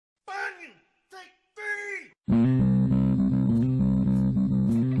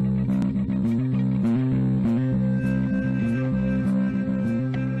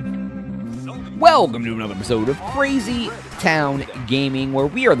Welcome to another episode of Crazy Town Gaming, where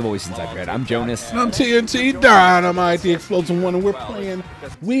we are the voice inside your head. I'm Jonas. And I'm TNT Dinomight, the explosive one, and we're playing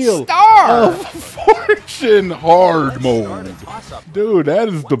Wheel Star of Fortune hard mode. Dude, that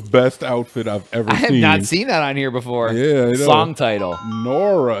is the best outfit I've ever seen. I have not seen that on here before. Yeah, I know. Song title.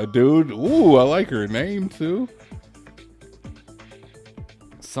 Nora, dude. Ooh, I like her name, too.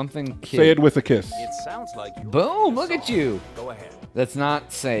 Something kid. Say it with a kiss. It sounds like you. Boom, look at you. Go ahead. Let's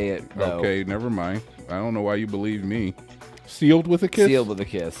not say it, though. Okay, never mind. I don't know why you believe me. Sealed with a kiss? Sealed with a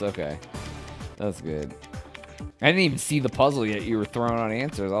kiss, okay. That's good. I didn't even see the puzzle yet. You were throwing out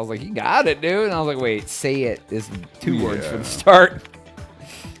answers. I was like, you got it, dude. And I was like, wait, say it is two words for the start.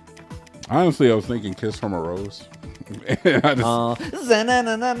 Honestly, I was thinking kiss from a rose. I just,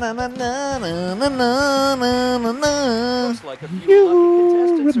 Looks like a few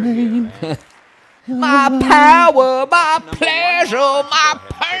lucky contestants are here. My power, my pleasure, my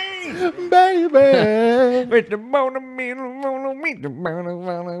pain. baby. That's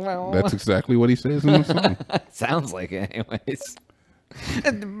That's exactly what he says in the song. sounds like it, anyways.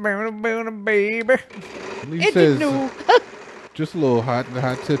 Baby. He says, just a little hot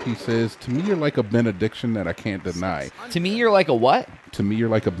tip. He says, to me, you're like a benediction that I can't deny. To me, you're like a what? To me, you're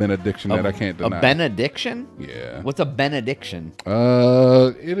like a benediction that I can't deny. A benediction? Yeah. What's a benediction?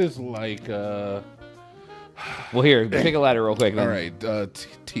 It is like, Well, here, pick a letter real quick. Then. all right,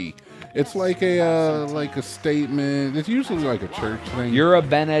 T. It's like a statement. It's usually like a church thing. You're a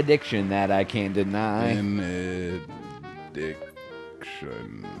benediction that I can't deny. Benediction.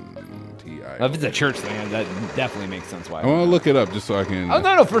 Well, if it's a church thing, that definitely makes sense. Why? I want to look it up just so I can. Oh,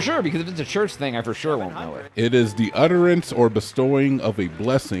 no, for sure, because if it's a church thing, I for sure won't know it. It is the utterance or bestowing of a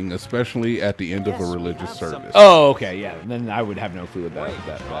blessing, especially at the end of a religious service. Oh, okay, yeah. Then I would have no clue about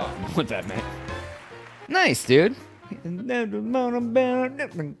what that meant. Nice, dude.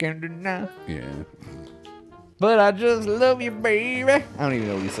 Yeah. But I just love you, baby. I don't even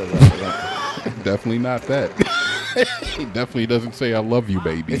know what he says after that. Definitely not that. He definitely doesn't say I love you,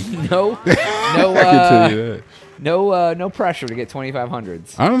 baby. No, I can tell you that. no pressure to get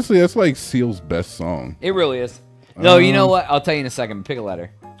 2500s. Honestly, that's like Seal's best song. It really is. No, you know what? I'll tell you in a second. Pick a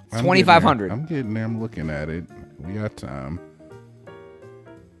letter. It's 2500. I'm getting there. I'm looking at it. We got time.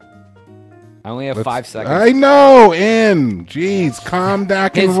 I only have 5 seconds. I know. N. Jeez, calm down. I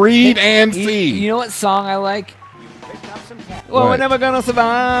can read and see. You know what song I like? Well, What? we're never gonna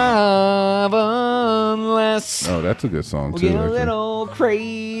survive unless Oh, that's a good song we too. get a actually. little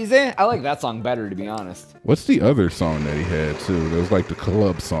crazy. I like that song better, to be honest. What's the other song that he had too? That was like the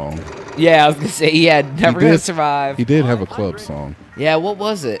club song. Yeah, I was gonna say, yeah, never gonna survive. He did have a club song. Yeah, what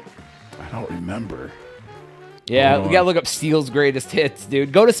was it? I don't remember. Yeah, Hold we on. gotta look up Steel's greatest hits,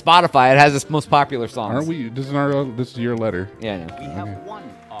 dude. Go to Spotify; it has its most popular songs. Aren't we? This is your letter. Yeah, I know. We have one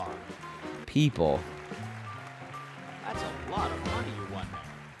R. People. That's a lot of money you won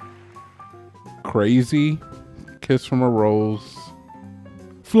there. Crazy, kiss from a rose,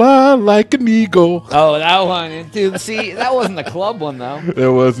 fly like an eagle. Oh, that one, dude. See, that wasn't the club one though.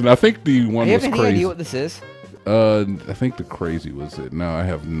 There wasn't. I think the one You was have any crazy. idea what this is? I think the crazy was it. No, I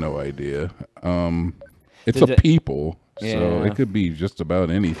have no idea. It's Did a it- people, so Yeah. it could be just about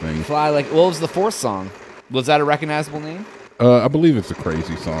anything. Fly like. What was the fourth song? Was that a recognizable name? I believe it's a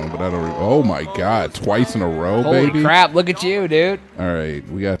crazy song, but I don't. Oh my God! Twice in a row, Holy baby. crap! Look at you, dude. All right,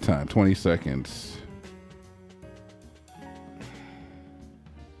 we got time. 20 seconds.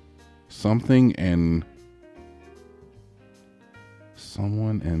 Something and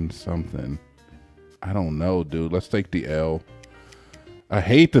someone and something. I don't know, dude. Let's take the L. I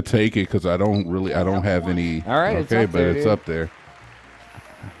hate to take it because I don't have any. All right, it's okay, up but there, it's dude. up there.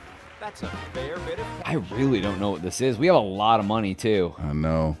 That's a fair bit of I really don't know what this is. We have a lot of money too. I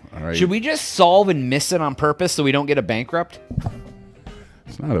know. All right, Should we just solve and miss it on purpose so we don't get a bankrupt?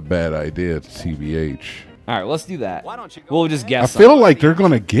 it's not a bad idea. It's TBH. All right, let's do that. Why don't you go We'll just I guess. feel like they're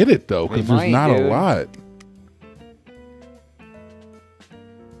gonna get it though because They there's might, not dude. a lot.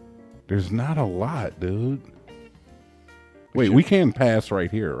 There's not a lot, dude. Wait, we can pass right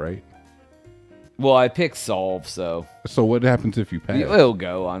here, right? Well, I picked solve, so So what happens if you pass? it'll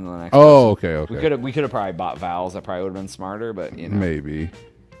go on the next. Oh, okay, okay. We could have probably bought vowels. That probably would have been smarter, but you know. Maybe.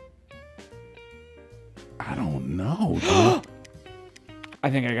 I don't know, dude. I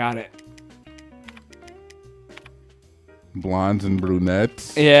think I got it. Blondes and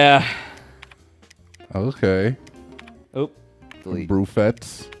brunettes. Yeah. Okay. Oop. Delete.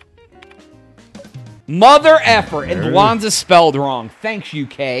 Brufettes. Mother effer, and There it blondes is spelled wrong. Thanks,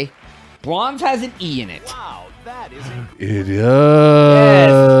 UK. Blondes has an E in it. Wow, that is It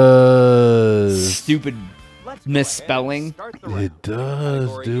does. Stupid misspelling. It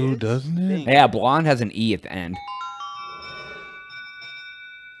does, dude, doesn't it? Yeah, blonde has an E at the end.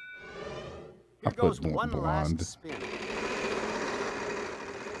 I put blonde.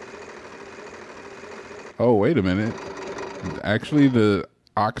 Oh, wait a minute. Actually, the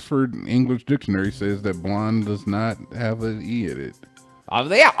Oxford English Dictionary says that blonde does not have an E in it.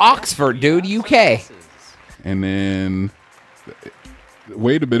 Yeah, Oxford, dude, UK. And then,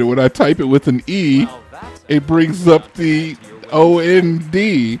 wait a minute, when I type it with an E, it brings up the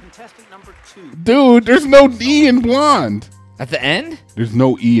O-N-D. Dude, there's no D in blonde. At the end? There's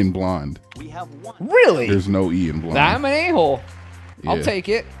no E in blonde. Really? There's no E in blonde. I'm an a-hole. I'll Yeah. take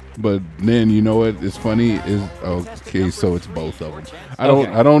it. But then you know what is funny is okay, so it's both of them. I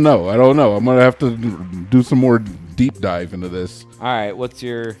don't know. I'm gonna have to do some more deep dive into this. All right, what's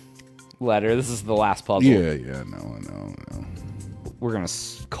your letter? This is the last puzzle. Yeah, no. We're gonna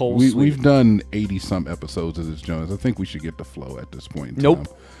cold sweep. We've done 80 some episodes of this, Jonas. I think we should get the flow at this point. In Nope.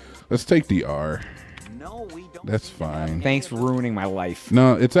 time. Let's take the R. No, we don't. That's fine. Thanks for ruining my life.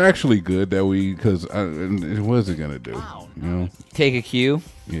 No, it's actually good that because what is it gonna do? You know? Take a cue.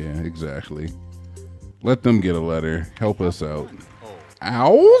 Yeah, exactly. Let them get a letter. Help us out.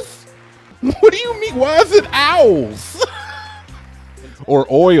 Owls? What do you mean? Why is it owls? Or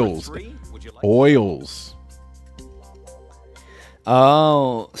oils? Oils.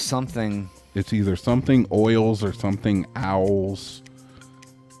 Oh, something. It's either something oils or something owls.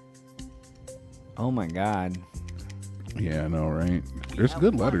 Oh my God. Yeah, I know, right? There's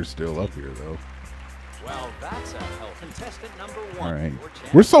good letters still up here, though. Well, that's a help. Contestant number 1. All right.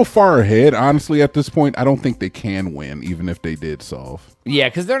 We're so far ahead, honestly, at this point, I don't think they can win, even if they did solve. Yeah,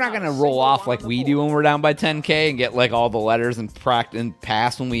 because they're not gonna roll off like we do when we're down by 10K and get like all the letters and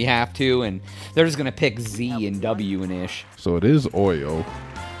pass when we have to, and they're just gonna pick Z and W and ish. So it is oil.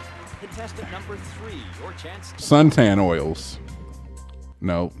 Contestant number 3. Your chance. Suntan oils.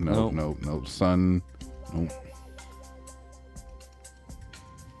 No. Sun. Nope.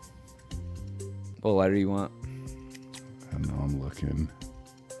 What letter do you want? I know I'm looking.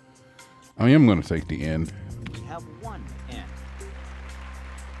 I am going to take the N. We have 1 N.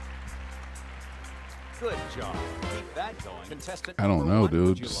 Good job. Keep that going. Contestant I don't number know, 1, would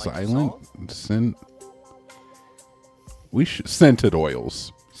dude. you like to Silent? solve? We should scented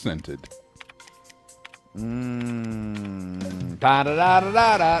oils. Scented. Da da da da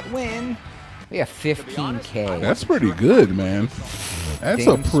da da. Win. We have 15K. That's pretty good, man. That's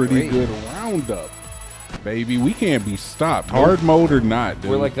a Damn pretty straight. good roundup. Baby, we can't be stopped. Hard mode or not,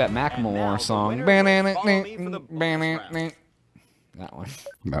 dude. We're like that Macklemore song. That one.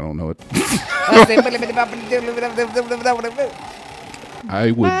 I don't know it.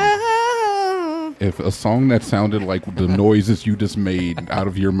 I would. If a song that sounded like the noises you just made out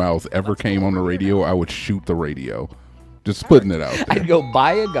of your mouth ever came on the radio, I would shoot the radio. Just putting it out there. I'd go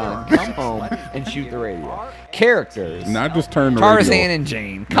buy a gun, come home, and shoot the radio. Characters. Not just turn the Tarzan radio. and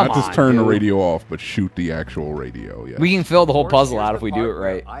Jane. Come Not on, just turn the dude. radio off, but shoot the actual radio. Yeah. We can fill the whole puzzle out if we do it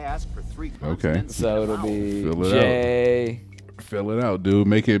right. I asked for 3 Okay. So it'll be Fill it J, Fill it out, dude.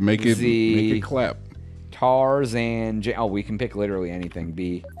 Make it Z. clap. Tarzan, J. Oh, we can pick literally anything.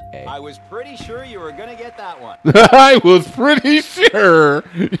 B, A. I was pretty sure you were going to get that one. I was pretty sure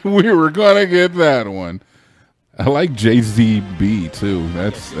we were gonna get that one. I like JZB too.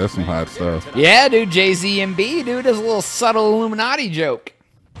 That's some hot stuff. Yeah, dude. Jay Z and B, dude, is a little subtle Illuminati joke.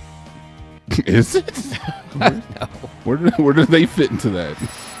 Is it? Where do they fit into that?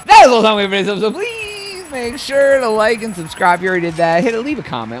 That is all the time we have for this episode. Please make sure to like and subscribe. You already did that. Leave a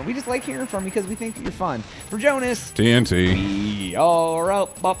comment. We just like hearing from you because we think that you're fun. For Jonas, TNT. we are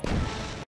up.